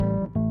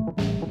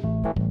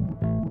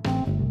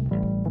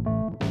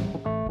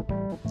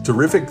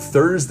Terrific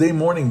Thursday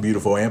morning,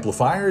 beautiful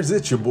amplifiers.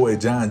 It's your boy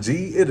John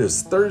G. It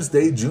is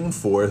Thursday, June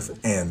 4th,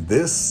 and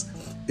this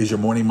is your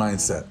morning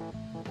mindset.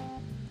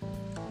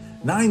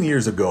 9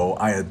 years ago,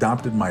 I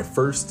adopted my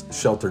first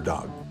shelter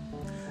dog,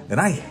 and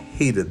I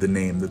hated the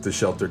name that the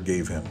shelter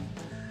gave him.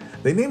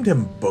 They named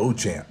him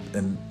Beauchamp,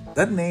 and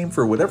that name,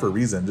 for whatever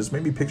reason, just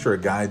made me picture a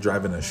guy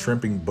driving a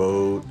shrimping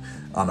boat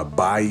on a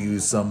bayou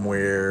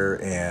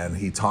somewhere, and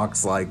he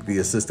talks like the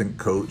assistant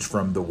coach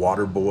from The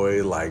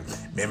Waterboy, like,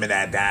 "Remember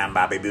that time,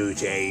 Bobby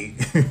Boucher?"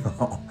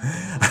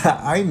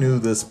 I knew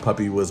this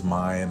puppy was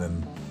mine,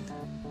 and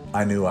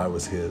I knew I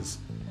was his.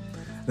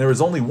 There was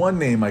only one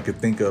name I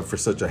could think of for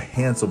such a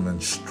handsome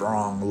and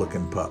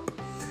strong-looking pup.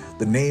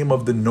 The name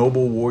of the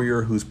noble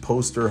warrior whose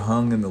poster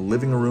hung in the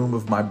living room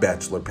of my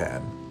bachelor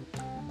pad.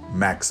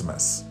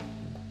 Maximus.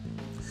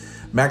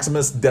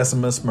 Maximus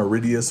Decimus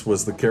Meridius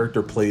was the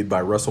character played by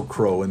Russell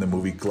Crowe in the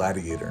movie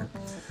Gladiator.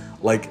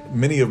 Like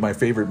many of my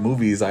favorite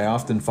movies, I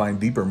often find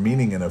deeper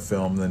meaning in a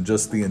film than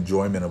just the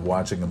enjoyment of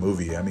watching a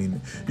movie. I mean,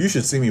 you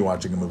should see me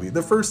watching a movie.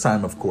 The first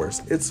time, of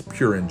course, it's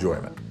pure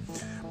enjoyment.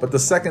 But the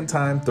second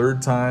time,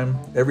 third time,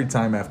 every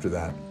time after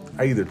that,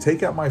 I either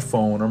take out my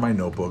phone or my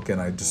notebook and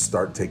I just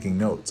start taking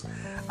notes.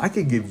 I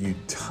could give you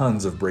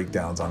tons of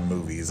breakdowns on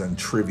movies and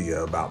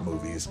trivia about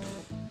movies.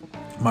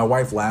 My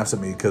wife laughs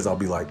at me because I'll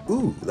be like,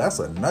 "Ooh, that's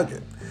a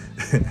nugget."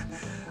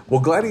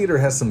 Well, Gladiator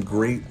has some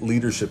great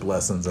leadership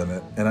lessons in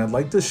it, and I'd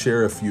like to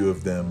share a few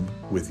of them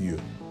with you.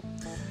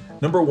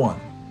 Number 1,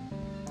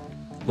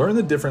 learn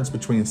the difference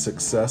between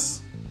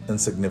success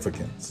and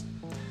significance.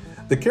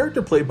 The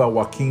character played by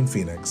Joaquin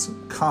Phoenix,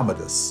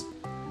 Commodus,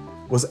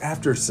 was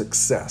after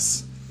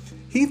success.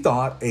 He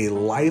thought a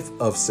life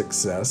of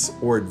success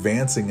or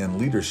advancing in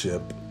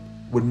leadership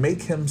would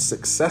make him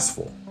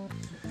successful.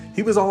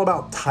 He was all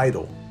about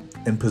title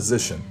and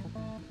position.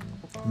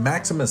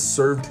 Maximus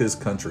served his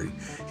country,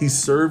 he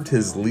served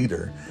his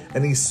leader,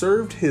 and he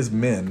served his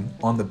men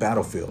on the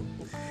battlefield.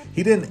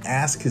 He didn't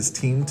ask his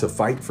team to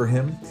fight for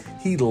him,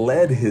 he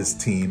led his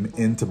team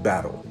into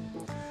battle.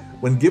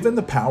 When given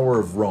the power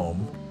of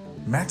Rome,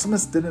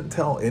 Maximus didn't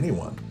tell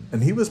anyone,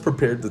 and he was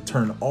prepared to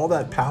turn all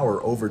that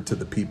power over to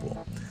the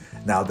people.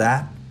 Now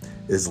that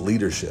is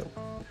leadership.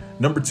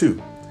 Number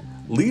 2,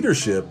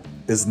 leadership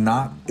is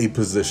not a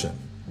position.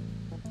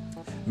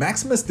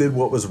 Maximus did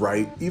what was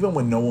right even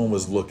when no one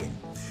was looking.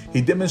 He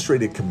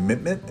demonstrated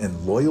commitment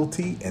and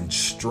loyalty and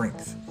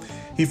strength.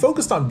 He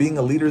focused on being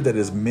a leader that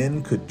his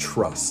men could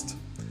trust.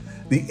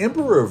 The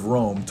Emperor of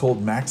Rome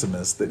told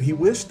Maximus that he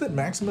wished that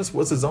Maximus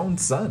was his own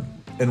son,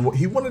 and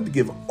he wanted to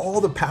give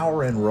all the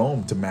power in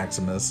Rome to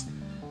Maximus.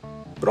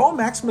 But all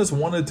Maximus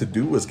wanted to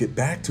do was get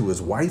back to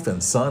his wife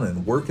and son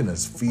and work in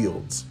his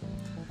fields.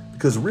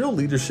 Because real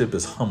leadership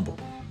is humble.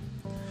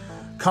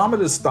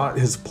 Commodus thought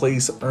his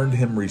place earned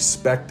him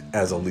respect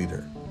as a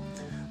leader.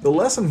 The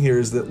lesson here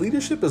is that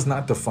leadership is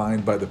not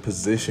defined by the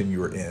position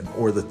you're in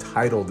or the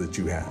title that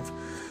you have.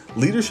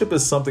 Leadership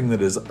is something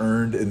that is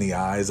earned in the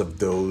eyes of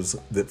those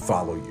that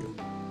follow you.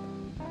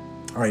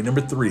 All right, number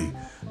 3,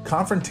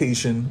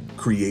 confrontation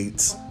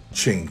creates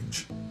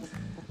change.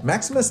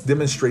 Maximus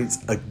demonstrates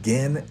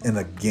again and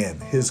again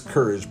his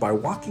courage by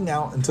walking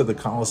out into the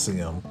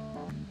Colosseum,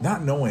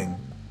 not knowing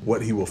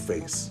what he will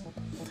face.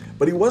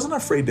 But he wasn't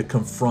afraid to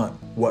confront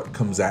what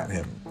comes at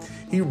him.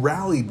 He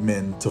rallied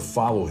men to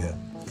follow him.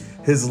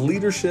 His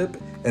leadership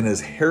and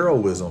his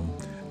heroism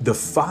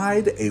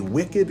defied a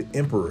wicked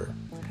emperor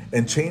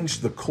and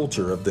changed the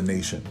culture of the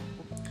nation.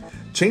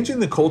 Changing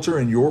the culture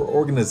in your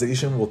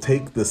organization will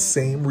take the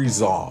same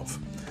resolve.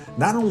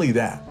 Not only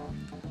that,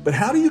 but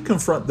how do you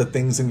confront the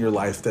things in your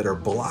life that are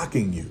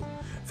blocking you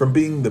from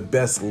being the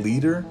best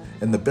leader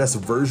and the best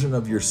version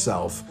of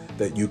yourself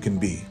that you can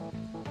be?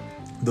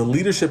 The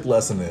leadership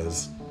lesson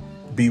is,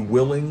 be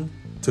willing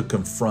to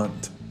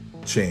confront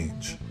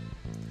change.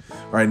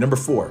 All right, number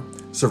 4,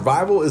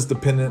 survival is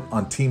dependent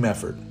on team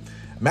effort.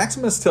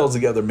 Maximus tells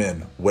the other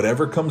men,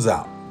 whatever comes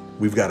out,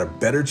 we've got a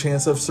better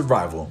chance of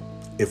survival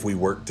if we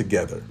work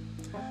together.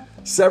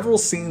 Several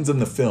scenes in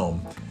the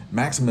film,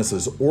 Maximus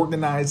is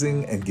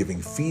organizing and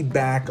giving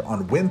feedback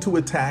on when to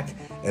attack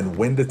and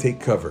when to take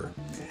cover.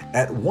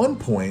 At one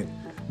point,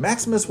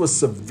 Maximus was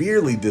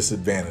severely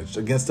disadvantaged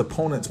against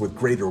opponents with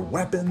greater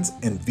weapons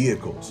and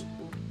vehicles.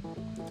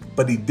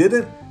 But he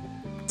didn't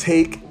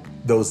take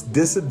those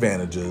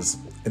disadvantages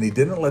and he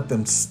didn't let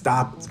them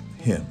stop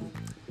him.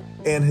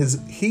 And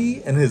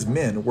he and his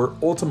men were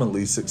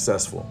ultimately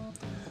successful.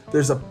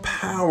 There's a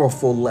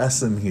powerful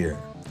lesson here.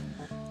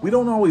 We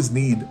don't always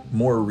need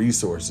more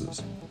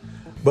resources,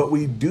 but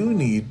we do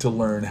need to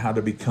learn how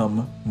to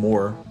become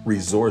more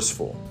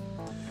resourceful.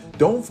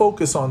 Don't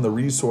focus on the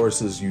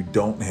resources you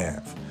don't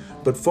have,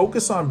 but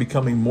focus on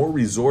becoming more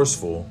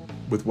resourceful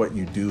with what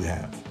you do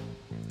have.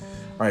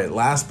 All right,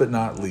 last but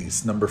not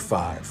least, number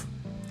 5,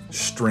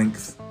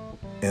 strength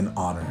and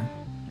honor.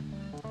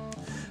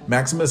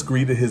 Maximus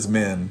greeted his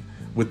men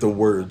with the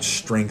words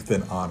strength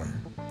and honor.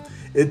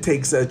 It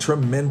takes a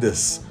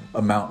tremendous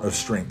amount of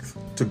strength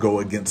to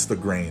go against the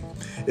grain.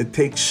 It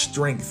takes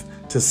strength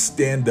to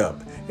stand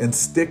up and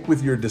stick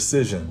with your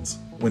decisions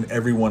when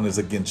everyone is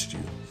against you.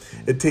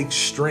 It takes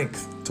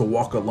strength to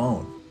walk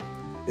alone.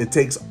 It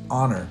takes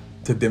honor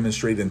to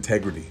demonstrate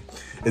integrity.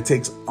 It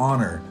takes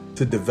honor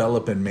to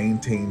develop and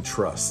maintain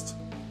trust.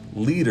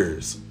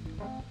 Leaders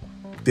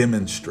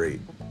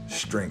demonstrate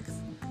strength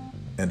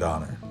and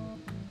honor.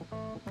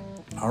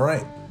 All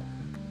right.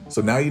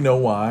 So now you know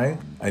why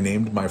I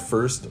named my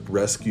first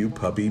rescue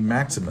puppy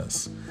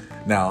Maximus.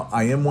 Now,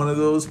 I am one of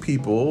those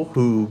people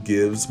who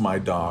gives my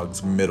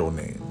dogs middle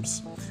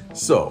names.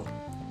 So,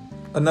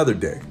 another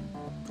day,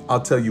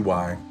 I'll tell you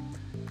why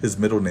his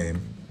middle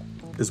name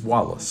is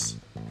Wallace.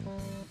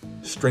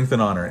 Strength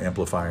and honor,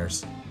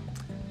 amplifiers.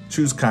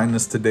 Choose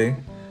kindness today.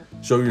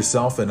 Show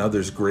yourself and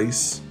others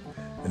grace,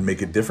 and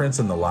make a difference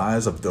in the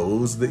lives of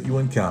those that you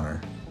encounter,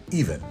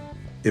 even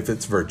if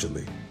it's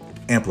virtually.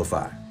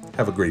 Amplify.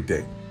 Have a great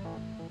day.